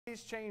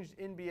He's changed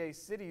NBA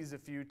cities a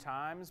few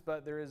times,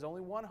 but there is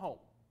only one home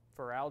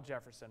for Al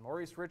Jefferson.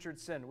 Maurice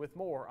Richardson with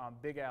more on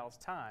Big Al's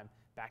time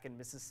back in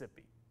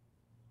Mississippi.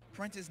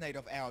 Prentice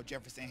native Al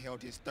Jefferson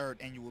held his third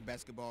annual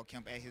basketball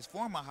camp at his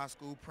former high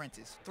school,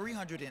 Prentice.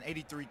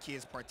 383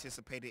 kids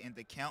participated in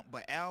the camp,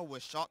 but Al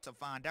was shocked to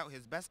find out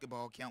his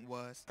basketball camp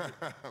was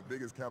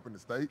biggest camp in the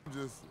state.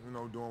 Just,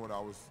 doing what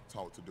I was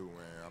taught to do,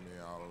 man. I mean,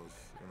 I was,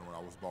 when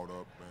I was brought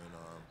up,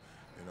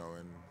 and,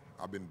 and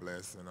I've been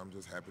blessed, and I'm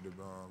just happy to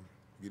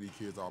give these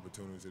kids the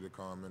opportunity to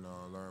come and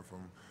learn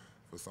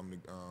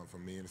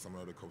from me and some of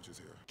the other coaches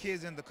here.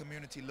 Kids in the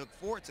community look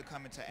forward to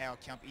coming to Al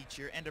camp each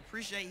year and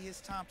appreciate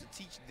his time to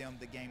teach them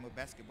the game of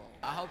basketball.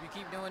 I hope you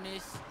keep doing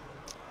this,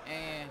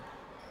 and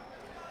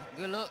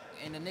good luck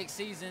in the next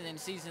season and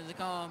the seasons to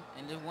come.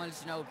 And just wanted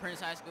to know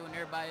Prince High School and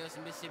everybody else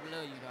in Mississippi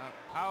love you, dog.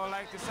 I would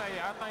like to say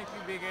I thank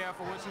you, Big Al,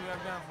 for what you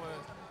have done for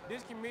us.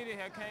 This community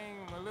has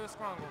came a little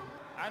stronger.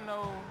 I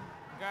know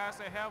God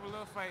said have a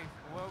little faith.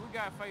 Well, we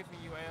got faith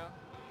in you, Al.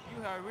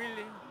 You have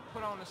really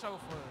put on the show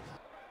for us.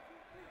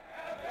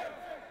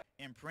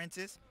 In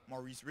Prentice,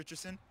 Maurice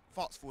Richardson,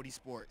 Fox 40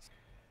 Sports.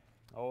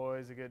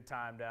 Always a good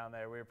time down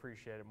there. We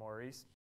appreciate it, Maurice.